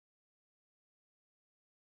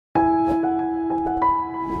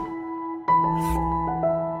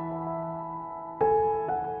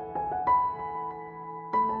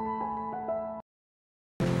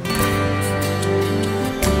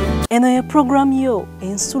Eno ye program yo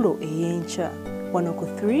ensulo eyenkya wano ku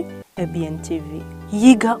 3 ABN TV.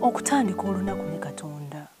 Yiga okutandika olunaku ne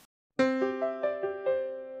Katonda.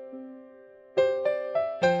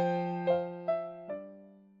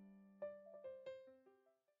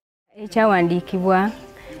 Ekyawandiikibwa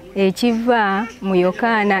ekiva mu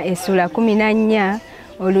Yokaana essula 14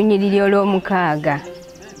 olunyiriri olw'omukaaga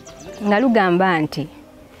nga lugamba nti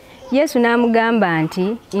Yesu n'amugamba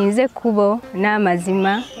nti nze kkubo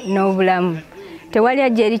n'amazima n'obulamu, tewali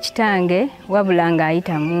ajja eri Kitange wabula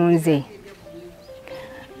ng'ayita mu nze.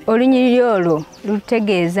 Olunyiriri olwo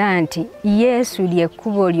lutegeeza nti Yesu lye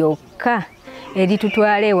kkubo lyokka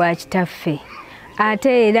eritutwala ewa Kitaffe,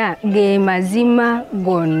 ate era ge mazima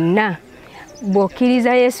gonna.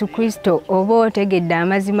 Bw'okkiriza Yesu Kristo oba otegedde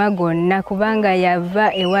amazima gonna, kubanga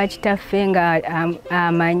yava ewa Kitaffe nga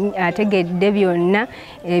ategedde byonna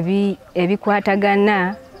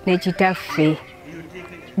ebikwatagana ne Kitaffe.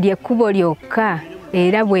 Lye kkubo lyokka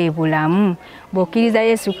era bwe bulamu. Bw'okkiriza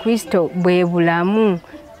Yesu Kristo bwe bulamu.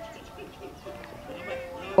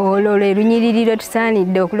 Olwo lwe lunyiriri lwe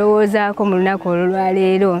tusaanidde okulowoozaako mu lunaku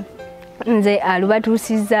olwaleero. Nze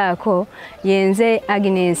alubatuusizzaako yenze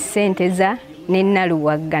Agnes Ssenteza ne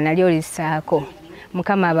Naluwagga nalyo lissaako.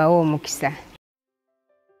 Mukama abawe omukisa.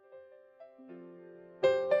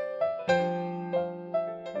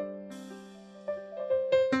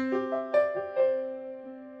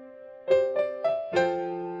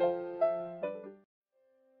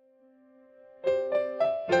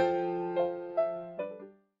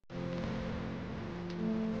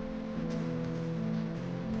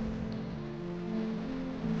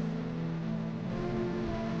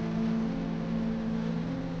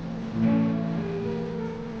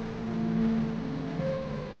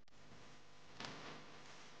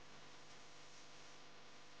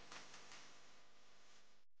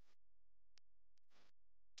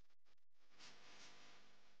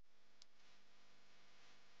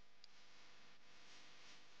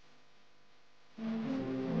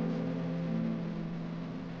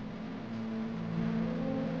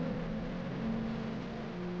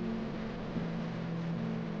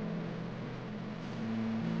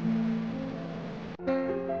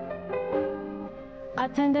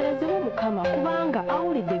 Atenderezebwe Mukama kubanga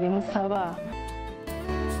awulidde bye musaba.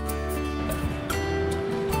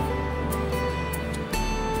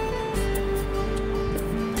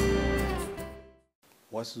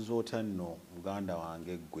 Wasuze otya nno muganda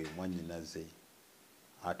wange ggwe mwannyinaze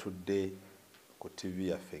atudde ku TV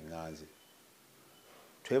yaffe Ŋŋazi.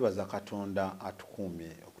 Twebaza Katonda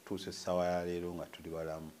atukuumye okutuusa essaawa ya leero nga tuli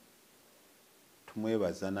balamu.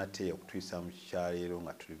 Tumwebaza nate okutuyisa mu kikya leero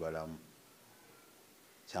nga tuli balamu.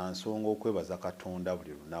 Kyansonga okwebaza Katonda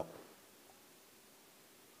buli lunaku.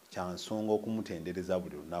 Kyansonga okumutendereza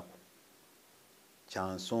buli lunaku.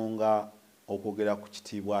 Kyansonga okwogera ku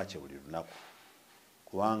kitiibwa kye buli lunaku.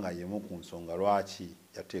 Kubanga yemu ku nsonga lwaki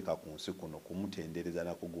yateeka ku nsi kuno kumutendereza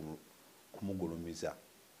na kumugulumiza.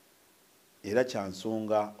 Era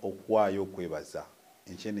kyansonga okuwaayo okwebaza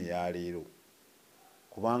enkyene ya leero.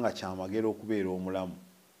 Kubanga kyamagero okubeera omulamu.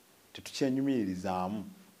 Tetukyenyumiririzaamu.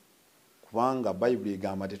 Kubanga Bayibuli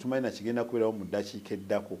egamba tetumanyi na kigenda kubeerawo mu ddakiika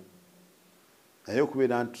eddako. Naye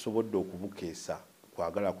okubeera nti tusobodde okubukeesa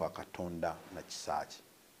kwagala kwa Katonda na kisaaki.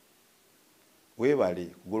 Weebale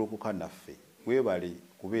kugolokoka naffe. Weebale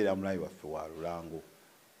kubeera mulabi waffe wa lulango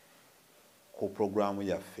ku pulogulaamu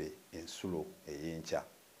yaffe ensulo ey'enkya.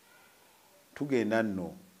 Tugenda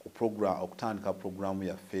nno okutandika pulogulaamu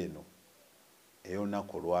yaffe eno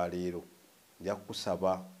ey'olunaku olwaleero. Nja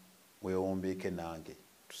kukusaba weewombeeke nange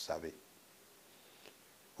tusabe.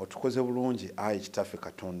 Otukoze bulungi Ayi Kitaffe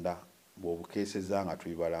Katonda bw'obukeeseza nga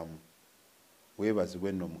tuli balamu.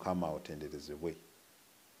 Weebazibwe nno Mukama otenderezebwe.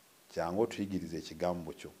 Kyangu otuyigirize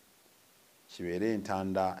ekigambo kyo kibeere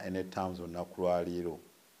entanda n'ettamu z'olunaku lwaleero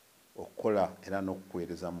okukola era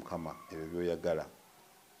n'okukuweereza Mukama ebyo by'oyagala.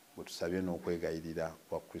 Bwe tusabye n'okwegayirira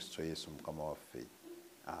kwa Kristo Yesu Mukama waffe.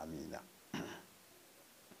 Amiina.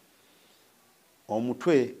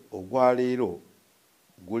 Omutwe ogwaleero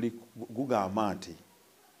gugamba nti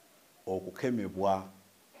okukemebwa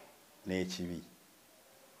n'ekibi.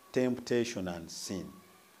 Temptation and sin.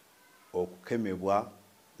 Okukemebwa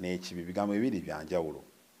n'ekibi bigambo bibiri bya njawulo.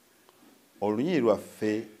 Olunyiriri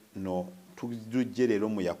lwaffe no tujje leero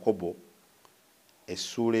mu Yakobo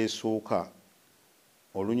essula esooka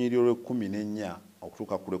olunyiriri olw'14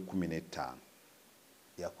 okutuuka ku lw'15.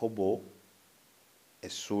 Yakobo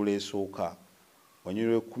essula esooka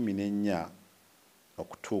olunyiriri lw'14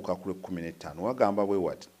 okutuuka ku lw'15 wagamba bwe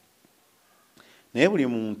wati. Naye buli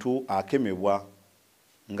muntu akemebwa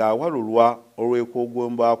ng'awalulwa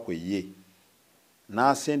olw'okwegomba kwe ye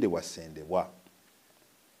n'asendebwasendebwa.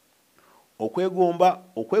 Okwegomba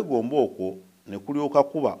okwo ne kulyoka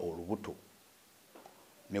kuba olubuto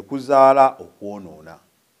ne kuzaala okwonoona,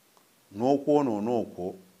 n'okwonoona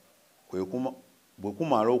okwo bwe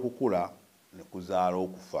kumala okukula ne kuzaala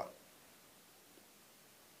okufa.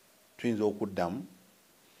 Tuyinza okuddamu,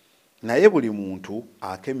 naye buli muntu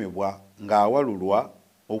akemebwa ng'awalulwa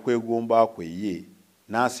okwegomba kwe ye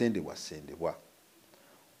n'asendebwasendebwa.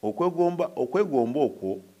 Okwegomba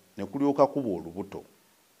okwo ne kulyoka kuba olubuto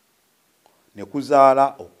ne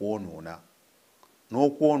kuzaala okwonoona,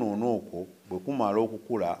 n'okwonoona okwo bwe kumala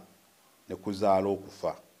okukula ne kuzaala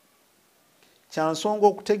okufa. Kya nsonga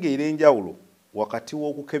okutegeera enjawulo wakati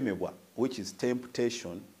w'okukemebwa, which is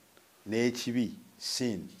temptation, n'ekibi,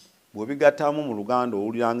 sin. Bw'obigattamu mu Luganda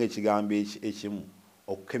owuliranga ekigambo ekimu,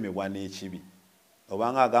 okukemebwa n'ekibi.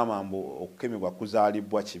 Obanga agamba mbu okukemebwa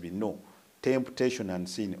kuzaalibwa kibi, no. Temptation and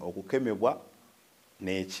sin, okukemebwa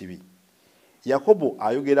n'ekibi. Yakobo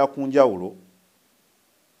ayogera ku njawulo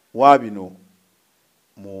wa bino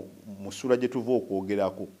mu ssula gye tuva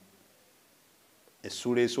okwogerako,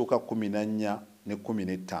 essula esooka 14 ne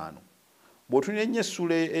 15. Bw'otunula ennyo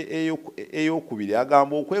essula ey'okubiri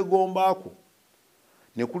agamba okwegomba kwo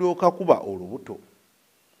ne kulyoka kuba olubuto.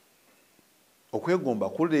 Okwegomba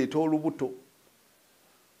kuleeta olubuto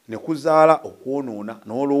ne kuzaala okwonoona,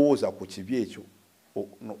 n'olowooza ku kibi ekyo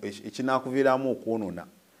ekinaakuviiramu okwonoona,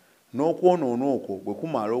 n'okwonoona okwo bwe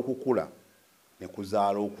kumala okukula ne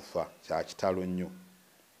kuzaala okufa. Kya kitalo nnyo.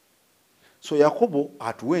 So Yakobo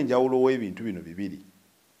atuwa enjawulo w'ebintu bino bibiri.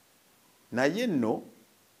 Naye nno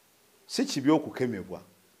si kibi okukemebwa.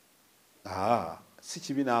 Si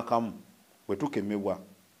kibi n'akamu bwe tukemebwa,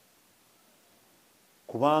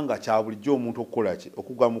 kubanga kya bulijjo omuntu okukola ki?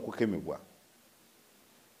 Okugwa mu kukemebwa.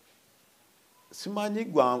 Simanyi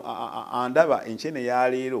gwe andaba enkyene ya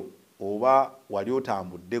leero oba wali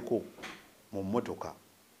otambuddeko mu mmotoka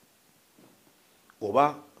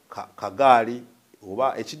oba kagaali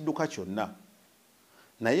oba ekidduka kyonna,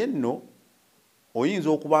 naye nno oyinza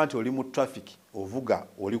okuba nti oli mu traffic, ovuga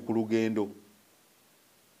oli ku lugendo,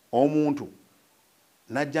 omuntu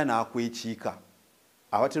najja n'akwekiika.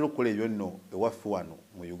 Abatera okukola ebyo nno ewaffe wano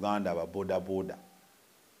mu Uganda, aba boda boda,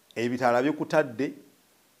 ebitala bikutadde,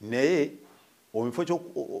 naye omufo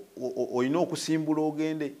olina okusimbula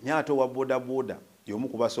ogende, naye ate owa boda boda y'omu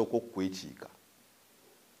ku basooka okukwekiika.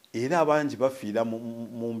 Era abangi bafiira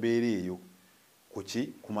mu mbeera eyo.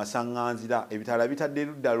 Ku masaŋŋanzira ebitala bitadde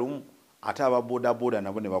ludda lumu, ate aba boda boda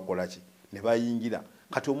nabo ne bakola ki? Ne bayingira.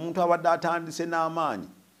 Kati omuntu abadde atandise n'amaanyi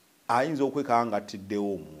ayinza okwekanga nga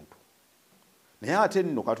attiddewo omuntu. Naye ate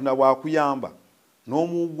nno Katonda bw'akuyamba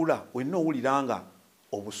n'omuwugula, olina owulira nga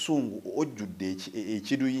obusungu ojjudde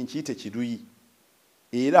ekiruyi, nkiyite kiruyi.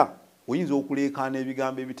 Era oyinza okuleekaana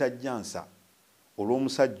ebigambo ebitajja nsa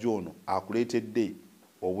olw'omusajja ono akuleetedde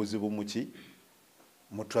obuzibu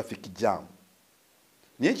mu traffic jam.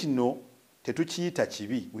 Naye kino tetukiyita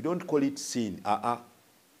kibi. We don't call it sin.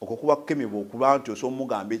 Okwo kuba kukemebwa okuba nti osobola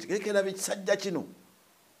omugamba ekiraba ekisajja kino,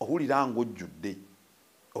 owulira ng'ojjudde.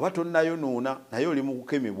 Oba tonnayonoona naye oli mu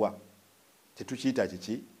kukemebwa. Tetukiyita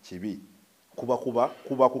kibi.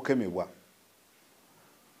 Kuba kukemebwa.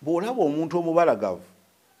 Bw'olaba omuntu omubalagavu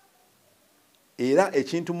era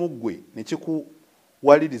ekintu mu ggwe ne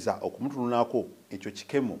kikuwaliriza okumutunulako, ekyo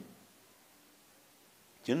kikemo.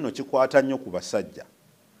 Kino nno kikwata nnyo ku basajja.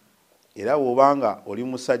 Era bw'obanga oli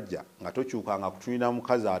musajja nga tokyukanga kutunira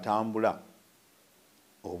mukazi atambula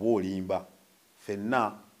oba olimba.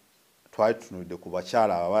 Ffenna twali tutunudde ku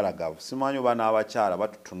bakyala ababalagavu. Simanyi oba n'abakyala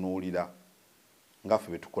batutunuulira nga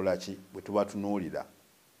ffe betukola ki? Bwe tubatunuulira.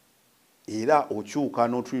 Era okyuka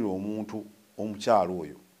n'otulira omuntu omukyala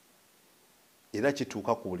oyo, era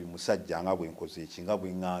kituuka ku buli musajja nga bwe nkoze eki, nga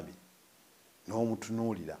bwe ŋŋambye,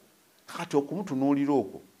 n'omutunuulira. Kati okumutunuulira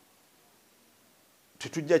okwo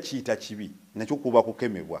tetujja kiyita kibi, nakyo kuba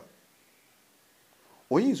kukemebwa.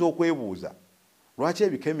 Oyinza okwebuuza lwaki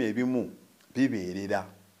ebikemo ebimu bibeerera,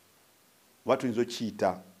 oba tuyinza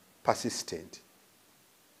okiyita persistent.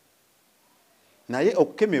 Naye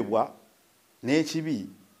okukemebwa n'ekibi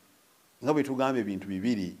nga bwe tugamba ebintu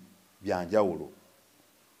bibiri bya njawulo.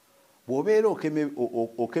 Bw'obeera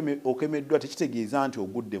okemeddwa tekitegeeza nti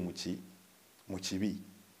ogudde mu kibi.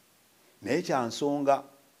 Naye kya nsonga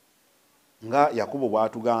nga Yakobo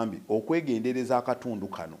bw'atugambye okwegendereza akatundu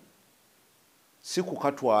kano, si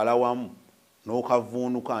kukatwala wamu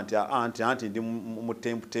n'okavuunuka nti ndi mu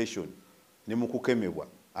temptation ne mu kukemebwa.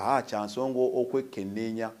 Kya nsonga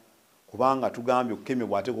okwekenneenya, kubanga tugambye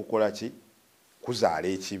okukemebwa ate kukola ki? Kuzaala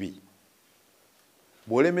ekibi.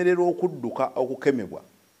 Bw'olemererwa okudduka okukemebwa,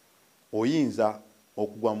 oyinza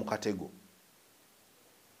okugwa mu katego.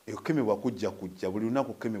 okukemebwa kujja buli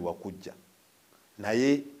lunaku okukemebwa kujja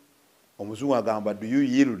naye omuzungu agamba do you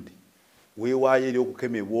yield weewaayo eri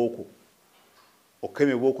okukemebwa okwo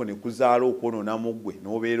okukemebwa okwo ne kuzaala okwonoona mu ggwe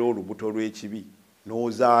n'obeera olubuto lw'ekibi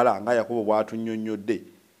n'ozaala nga Yakobo bw'atunnyonnyodde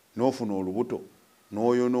n'ofuna olubuto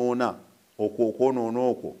n'oyonoona okwonoona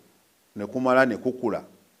okwo ne kumala ne kukula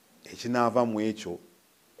ekinaava mu ekyo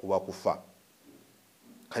kuba kufa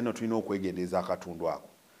kale no tulina okwegendereza akatundu ako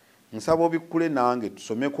nsaba obikkule nange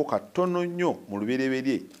tusomeko katono nnyo mu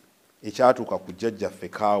lubereberye ekyatuuka ku jjajjaffe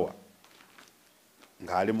Kaawa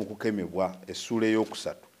ng'ali mu kukemebwa essuula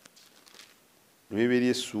ey'okusatu lubereberye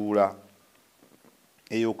essuula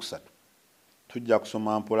ey'okusatu tujja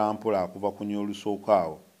kusoma mpolampola kuva ku nyo olusooka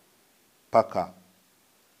awo paka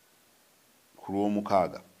ku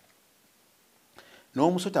lw'omukaaga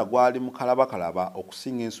n'omusota gwali mukalabakalaba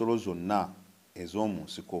okusinga ensolo zonna ez'omu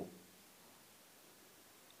nsiko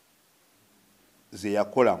ze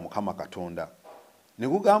yakola Mukama Katonda ne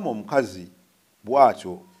gugamba omukazi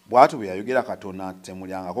bw'atyo bwe yayogera Katonda nti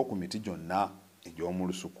temulyangako ku miti gyonna egy'omu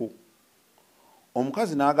lusuku.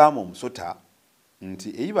 Omukazi n'agamba omusota nti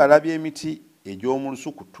ebibala by'emiti egy'omu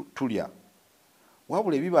lusuku tulya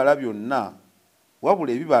wabula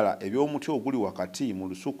ebibala eby'omuti oguli wakati mu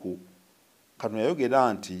lusuku Katonda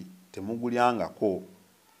yayogera nti temugulyangako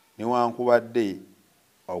newankubadde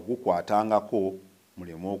ogukwatangako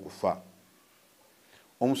muleme okufa.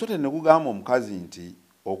 Omusota ne gugamba omukazi nti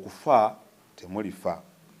okufa temulifa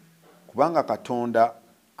kubanga Katonda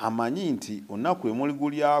amanyi nti olunaku lwe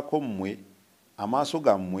muligulyako mmwe amaaso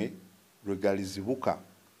gammwe lwe galizibuka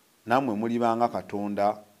nammwe mulibanga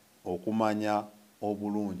Katonda okumanya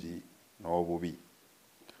obulungi n'obubi.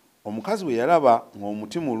 Omukazi bwe yalaba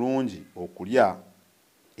ng'omuti mulungi okulya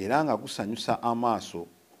era nga gusanyusa amaaso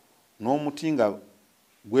n'omuti nga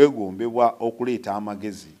gwegombebwa okuleeta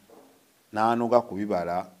amagezi n'anoga ku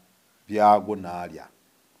bibala byagwo n'alya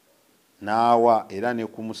n'awa era ne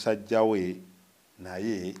ku musajja we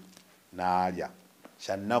naye n'alya.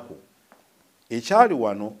 Kyannaku ekyali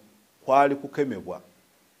wano kwali kukemebwa.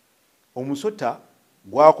 Omusota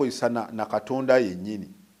gwakozesa na Katonda yennyini,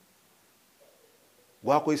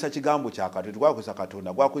 gwakozesa kigambo kya Katonda, gwakozesa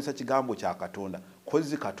Katonda, gwakozesa kigambo kya Katonda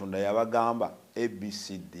kozi Katonda yabagamba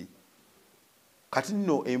ABCD. Kati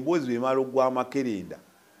nno emboozi bw'emala ogw'amakerenda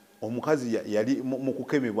omukazi yali mu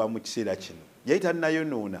kukemebwa mu kiseera kino yali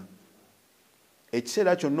tannayonoona.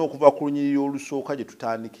 Ekiseera kyonna okuva ku lunyiriri olusooka gye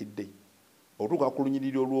tutandikidde otuuka ku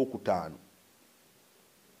lunyiriri olwokutaano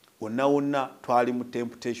wonna twali mu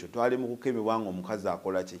temptation, twali mu kukemebwa ng'omukazi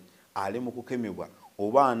akola ki? Ali mu kukemebwa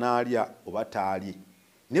oba anaalya oba taalye.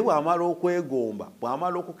 Ne bw'amala okwegomba,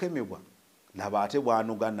 bw'amala okukemebwa laba ate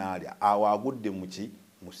bw'anoga n'alya, awo agudde mu ki?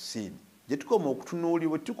 Mu ssiini. Gye tukoma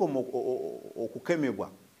okutunuulibwa, tukoma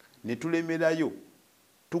okukemebwa ne tulemerayo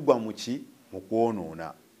tugwa mu ki? Mu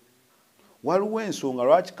kwonoona. Waliwo ensonga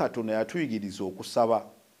lwaki Katonda yatuyigiriza okusaba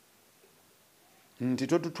nti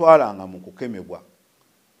totutwalanga mu kukemebwa.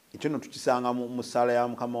 Ekyo no tukisanga mu ssaala ya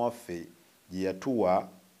Mukama waffe gye yatuwa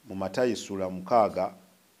mu Matayo ssuula 6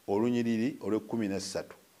 olunyiriri olw'13.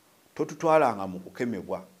 Totutwalanga mu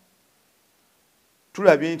kukemebwa.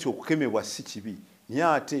 Tulabye nti okukemebwa si kibi naye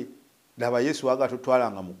ate laba Yesu waga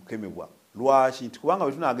totwalanga mu kukemebwa. Lwaki? Nti kubanga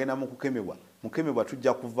bwe tunaagenda mu kukemebwa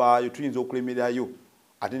tujja kuvaayo, tuyinza okulemerayo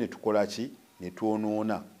ate ne tukola ki? Ne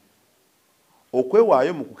twonoona.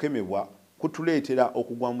 Okwewaayo mu kukemebwa kutuleetera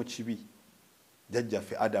okugwa mu kibi.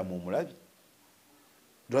 Jjajjaffe Adamu omulabi,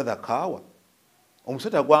 brother Kaawa,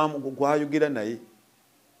 omusota gwayogera naye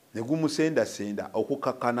ne gumusendasenda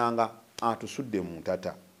okukakkananga atusudde mu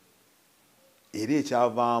ntata. Era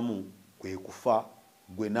ekyavaamu kwe kufa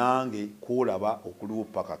gwe nange kwolaba okuliwo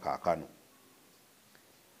paka kaakano.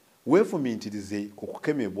 Weefumiitirize ku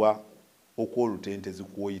kukemebwa okw'olutentezi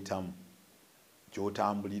kw'oyitamu,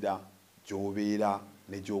 gy'otambulira, gy'obeera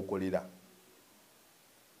ne gy'okolera.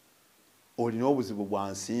 Olina obuzibu bwa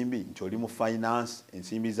nsimbi nti oli mu finance,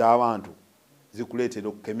 ensimbi z'abantu zikuleetera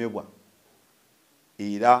okukemebwa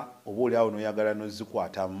era oba oli awo n'oyagala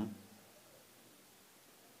n'ozikwatamu.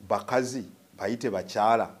 Bakazi bayite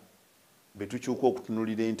bakyala be tukyuka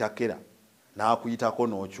okutunulira entakera n'akuyitako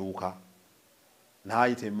n'okyuka,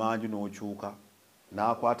 n'ayita emmanju n'okyuka,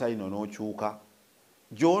 n'akwata ino n'okyuka,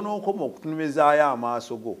 gy'onookoma okutunumizaayo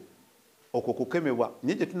amaaso go okwo kukemebwa.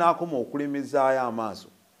 Naye gye tunaakoma okulemezaayo amaaso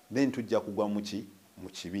then tujja kugwa mu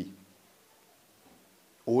kibi.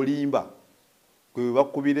 Olimba gwe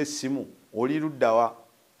bakubira essimu oli luddawa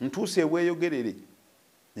ntuuse bweyogerere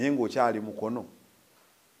naye ng'okyali mukono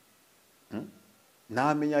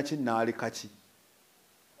n'amenya ki n'aleka ki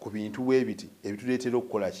ku bintu bwe biti ebituleetera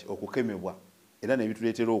okukola ki? Okukemebwa era ne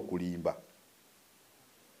bituleetera okulimba.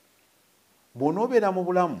 bw'onoobeera mu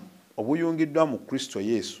bulamu obuyungiddwa mu Kristo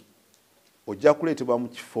Yesu ojja kuleetebwa mu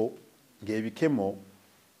kifo ng'ebikemo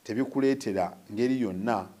tebikuleetera ngeri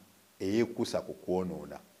yonna eyeekuusa ku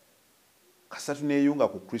kwonoona. Kasita tuneeyunga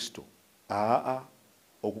ku Kristo,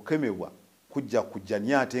 okukemebwa kujja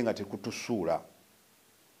naye ate nga tekutusuula.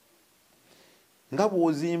 Nga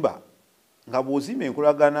bw'ozimba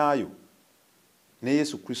enkolaganayo ne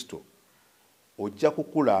Yesu Kristo, ojja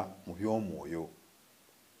kukula mu by'omwoyo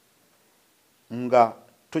nga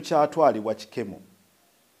tokyatwalibwa kikemo.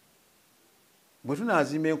 Bwe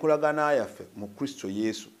tunaazimba enkolagana yaffe mu Kristo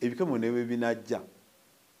Yesu, ebikemo ne bwe binajja,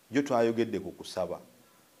 jo twayogedde ku kusaba,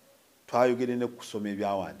 twayogedde ne kusoma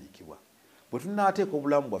ebyawandiikibwa. Bwe tunaateeka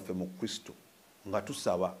obulamu bwaffe mu Kristo nga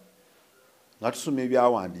tusaba, nga tusoma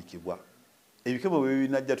ebyawandiikibwa, ebikemo bwe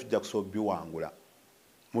binajja tujja kusobola biwangula.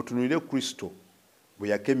 Mutunulire Kristo bwe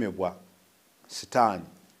yakemebwa Sitaani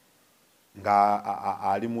nga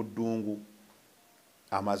ali mu ddungu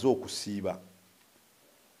amaze okusiiba.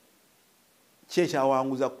 Ki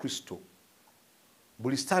ekyawanguza Kristo?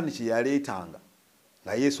 Buli Sitaani kye yaleetanga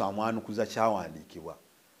nga Yesu amwanukuza kyawandiikibwa.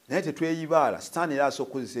 Naye tetweyibaala, Sitaani era asobola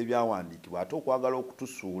okukozesa ebyawandiikibwa ate okwagala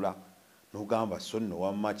okutusuula n'ogamba so nno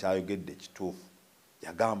wamma kyayogedde kituufu.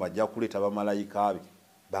 Yagamba ajja kuleeta bamalayika be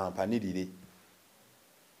bampanirire.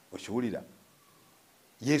 Okiwulira?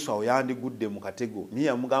 Yesu awo yandigudde mu katego, niye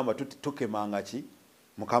yamugamba tokemanga ki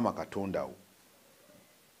Mukama Katonda wo.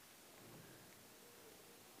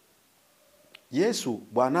 Yesu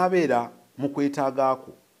bw'anaabeera mu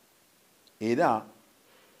kwetaagaako era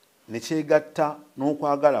ne kyegatta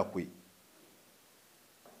n'okwagala kwe,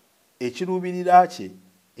 ekiruubirira kye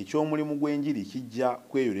eky'omulimu gw'enjiri kijja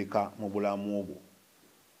kweyoleka mu bulamu obwo.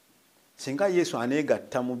 Singa Yesu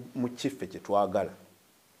aneegatta mu kiffe kye twagala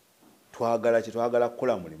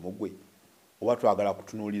kukola mulimu gwe, oba twagala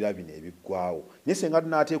kutunuulira bino ebiggwaawo. Naye singa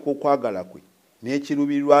tunaateeka okwagala kwe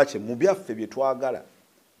n'ekiruubirirwa kye mu byaffe bye twagala,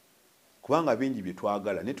 kubanga bingi bye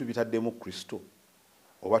twagala ne tubitaddemu Kristo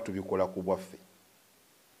oba tubikola ku bwaffe.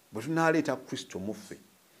 Bwe tunaaleeta Kristo mu ffe,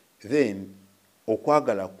 then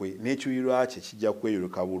okwagala kwe n'ekiruubirirwa kye kijja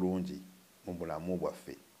kweyoleka bulungi mu bulamu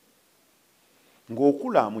bwaffe.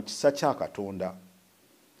 Ng'okula mu kisa kya Katonda,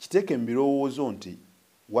 kiteeke mu birowoozo nti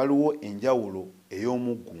waliwo enjawulo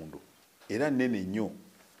ey'omuggundu era nnene nnyo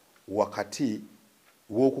wakati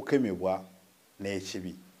w'okukemebwa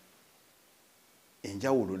n'ekibi.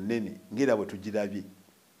 Enjawulo nnene ng'era bwe tugirabye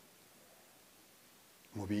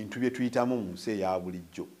mu bintu bye tuyitamu mu nsi eya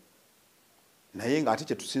bulijjo. Naye ng'ate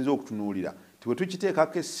kye tusinze okutunuulira ti bwe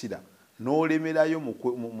tukiteekako essira n'olemerayo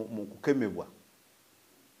mu kukemebwa,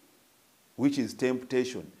 which is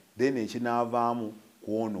temptation, then ekinaavaamu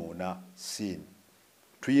kwonoona sin.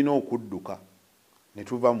 Tuyina okudduka ne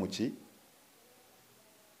tuva mu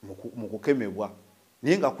kukemebwa,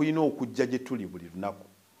 naye nga kulina okujja gye tuli buli lunaku.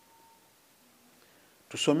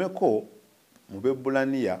 Tusomeko mu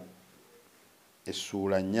Bebbulaniya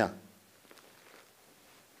essuula 4.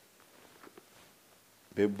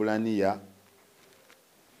 Bebbulaniya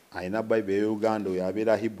alina Bayibuli y'Uganda oyo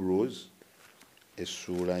abeera Hebrews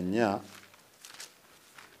essuula 4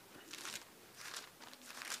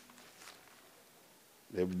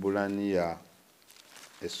 Bebbulaniya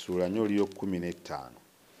essuula 4 oliyo 15.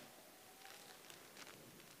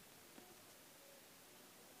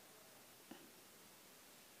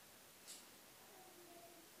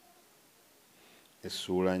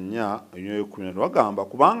 Essuula 4 oliyo 15 wagamba,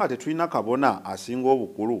 kubanga tetulina kabona asinga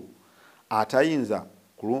obukulu atayinza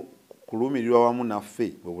kulumirirwa wamu naffe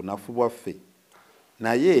bwe bunafu bwaffe,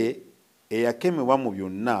 naye eyakemebwa mu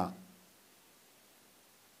byonna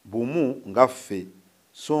bumu nga ffe,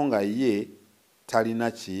 so nga ye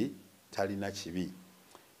talina kibi.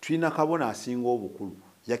 Tulina kabona asinga obukulu,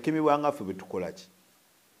 yakemebwa nga ffe bwe tukola ki?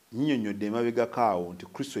 Nnyonnyodde emabegako awo nti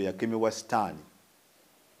Kristo yakemebwa Sitaani,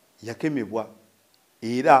 yakemebwa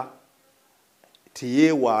era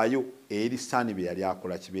teyeewaayo eri Sitaani bye yali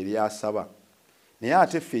akola kibe lyasaba. Naye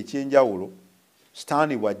ate ffe ekyenjawulo,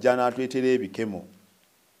 Sitaani bw'ajja n'atwetera ebikemo,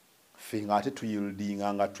 ffe ng'ate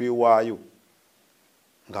tuyildinga nga twewaayo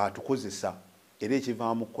ng'atukozesa era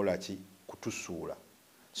ekivaamu kukola ki? Kutusuula.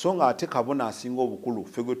 So ng'ate kabona asinga obukulu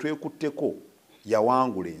ffe gwe twekutteko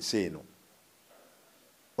yawangula ensi eno.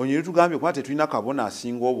 Onyiri tugambye kuba tetulina kabona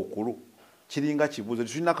asinga obukulu, kiringa kibuuzo,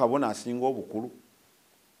 tetulina kabona asinga obukulu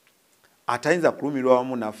atayinza kulumirwa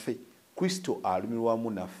wamu naffe. Kristo alumirwa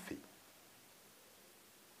wamu naffe,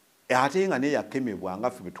 ate nga naye yakemebwa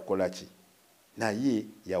nga ffe bwe tukola ki? Naye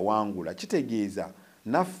yawangula. Kitegeeza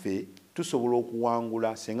naffe tusobola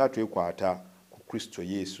okuwangula singa twekwata ku Kristo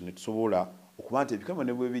Yesu, ne tusobola okuba nti ebikemo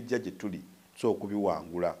ne bwe bijja gye tuli tusobola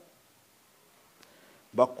okubiwangula.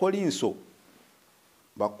 Bakolinso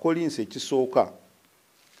Bakolinsi ekisooka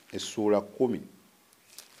essula 10.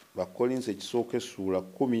 Bakolinsi ekisooka essula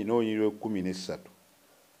 10 n'olunyiriri 13.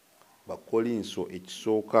 Bakolinso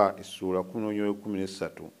ekisooka essula 10 n'olunyiriri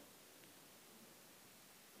 13.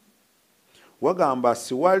 Wagamba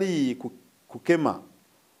siwali kukema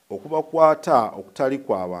okubakwata okutali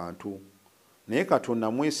kwa bantu, naye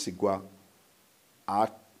Katonda mwesigwa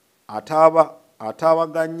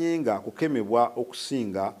ataabagannyenga kukemebwa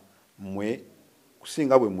okusinga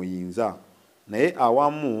bwe muyinza, naye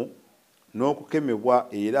awamu n'okukemebwa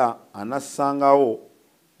era anassangawo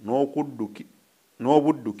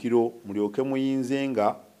n'obuddukiro mulyoke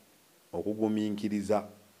muyinzenga okugumiikiriza.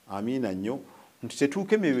 Amiina nnyo. Nti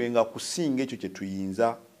tetukemebwenga kusinga ekyo kye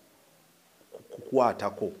tuyinza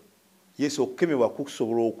kukwatako. Yesu okukemebwa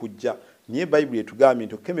kusobola okujja, naye Bayibuli etugambye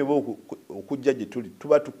nti okukemebwa okujja gye tuli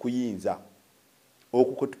tuba tukuyinza.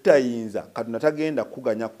 Okwo kwe tutayinza Katonda tagenda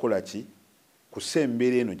kuganya kukola ki? Kussa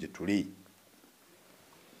embeera eno gye tuli.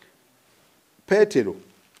 Peetero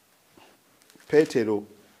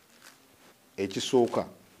ekisooka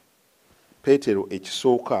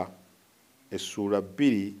essula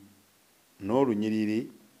 2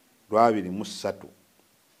 n'olunyiriri 23.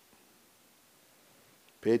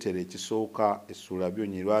 Peetero ekisooka essula 2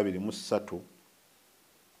 n'olunyiriri 23.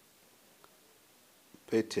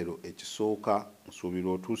 Peetero ekisooka nsuubira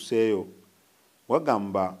otuuseeyo.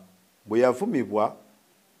 Wagamba bwe yavumibwa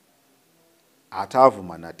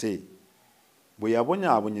ataavuma nate, bwe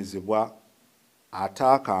yabonyaabonyezebwa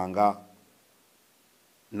ataakanga,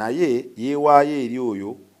 naye yeewaayo eri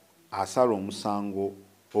oyo asala omusango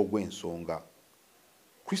ogw'ensonga.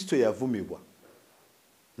 Kristo yavumibwa,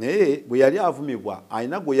 naye bwe yali avumibwa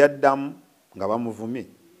alina gwe yaddamu nga bamuvumye.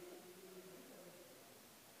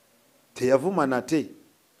 Teyavuma nate.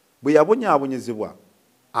 Bwe yabonyaabonyezebwa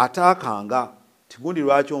ataakanga, tigundi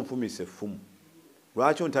lwaki onfumise effumu,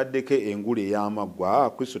 lwaki ontaddeko engule ey'amaggwa?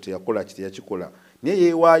 Kristo teyakola kiteyakikola, naye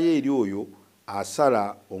yeewaayo eri oyo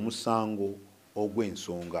asala omusango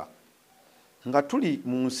ogw'ensonga. Nga tuli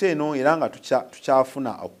mu nsi eno era nga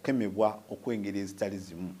tukyafuna okukemebwa okw'engeri ezitali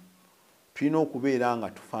zimu, tulina okubeera nga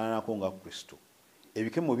tufaananako nga Kristo.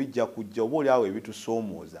 Ebikemo bijja kujja, oba oliawo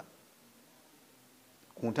ebitusoomooza.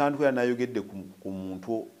 Ku ntandikwa nayogedde ku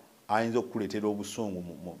muntu ayinza okukuleetera obusungu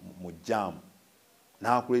mu jjaamu,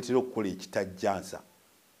 n'akuleetera okukola ekitajjansa,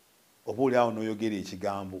 oba oliawo n'oyogera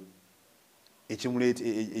ekigambo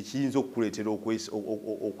ekiyinza okukuleetera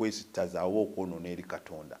okwesittaza oba okwonoona eri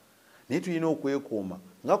Katonda. Naye tulina okwekuuma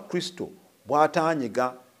nga Kristo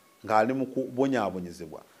bw'ataanyega ng'ali mu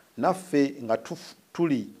kubonyaabonyezebwa, naffe nga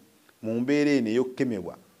tuli mu mbeera eno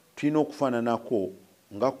ey'okukemebwa tulina okufaananako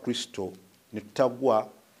nga Kristo ne tutagwa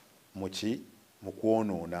mu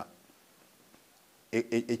kwonoona.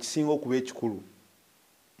 Ekisinga okuba ekikulu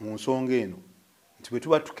mu nsonga eno nti bwe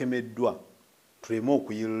tuba tukemeddwa tuleme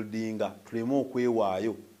okuyildinga, tuleme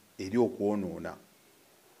okwewaayo eri okwonoona.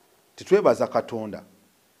 Tetwebaza Katonda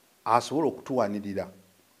asobola okutuwanirira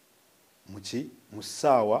mu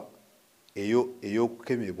ssaawa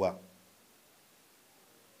ey'okukemebwa.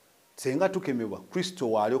 Senga tukemebwa,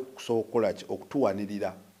 Kristo waali okusobola okukola ki?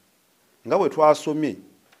 Okutuwanirira. Nga bwe twasomye,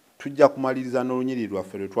 tujja kumaliriza n'olunyiriri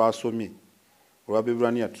lwaffe lwe twasomye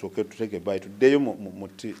olw'Abaebbulaniya. Tusooke tutege bbayi tuddeyo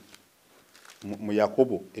mu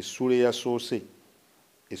Yakobo essula eyasoose,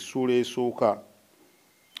 essula esooka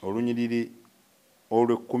olunyiriri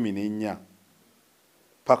olw'14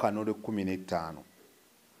 paka n'olw'15.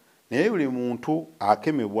 Naye buli muntu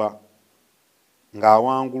akemebwa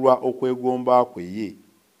ng'awangulwa okwegomba kwe ye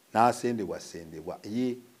n'asendebwasendebwa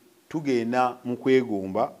ye. Tugenda mu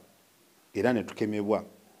kwegomba era ne tukemebwa.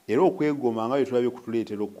 Era okwegomba nga bwe tulabye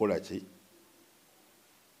kutuleetera okukola ki?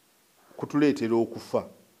 Kutuleetera okufa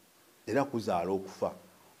era kuzaala okufa.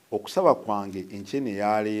 Okusaba kwange enkyene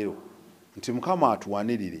ya leero nti Mukama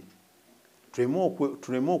atuwanirire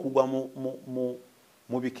tuleme okugwa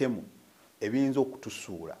mu bikemo ebiyinza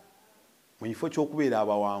okutusuula mu kifo ky'okubeera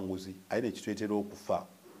abawanguzi aye ne kituleetera okufa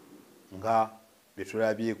nga bye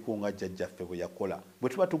tulabyeko nga jjajjaffe bwe yakola. Bwe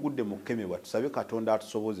tuba tugudde mu kukemebwa tusabe Katonda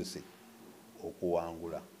atusobozese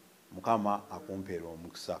okuwangula. Mukama akumpeera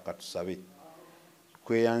omukisa. Katusabe.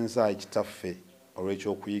 Tweyanza ekitaffe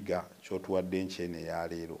olw'ekyokuyiga ky'otuwadde enkyene ya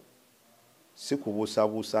leero. Si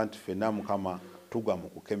kubuusabuusa nti ffenna Mukama tugwa mu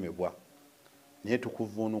kukemebwa, naye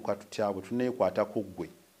tukuvuunuka tutya bwe tuneekwatako ggwe,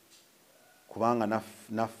 kubanga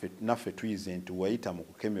naffe tuyize nti wayita mu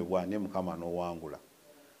kukemebwa ne Mukama n'owangula.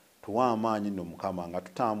 Tuwa amaanyi nno Mukama nga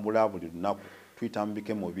tutambula buli lunaku tuyita mu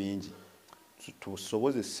bikemo bingi,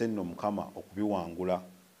 tusobozese nno Mukama okubiwangula,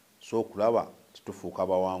 so okulaba titufuuka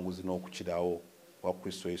bawanguzi n'okukirawo wa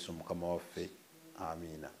Kristo Yesu Mukama waffe.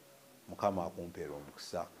 Amiina. Mukama akumpeera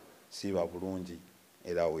omukisa. Siiba bulungi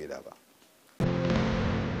era weeraba.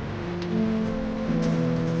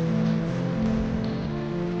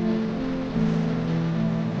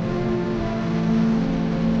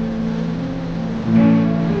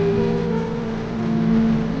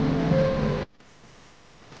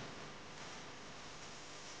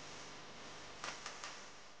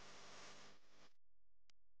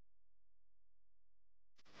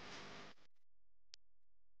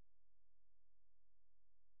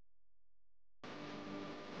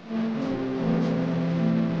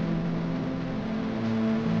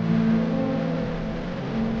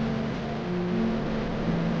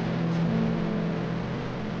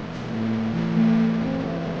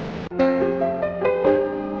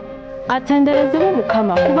 Atenderezebwe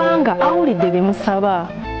Mukama kubanga awulidde bye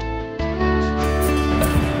musaba.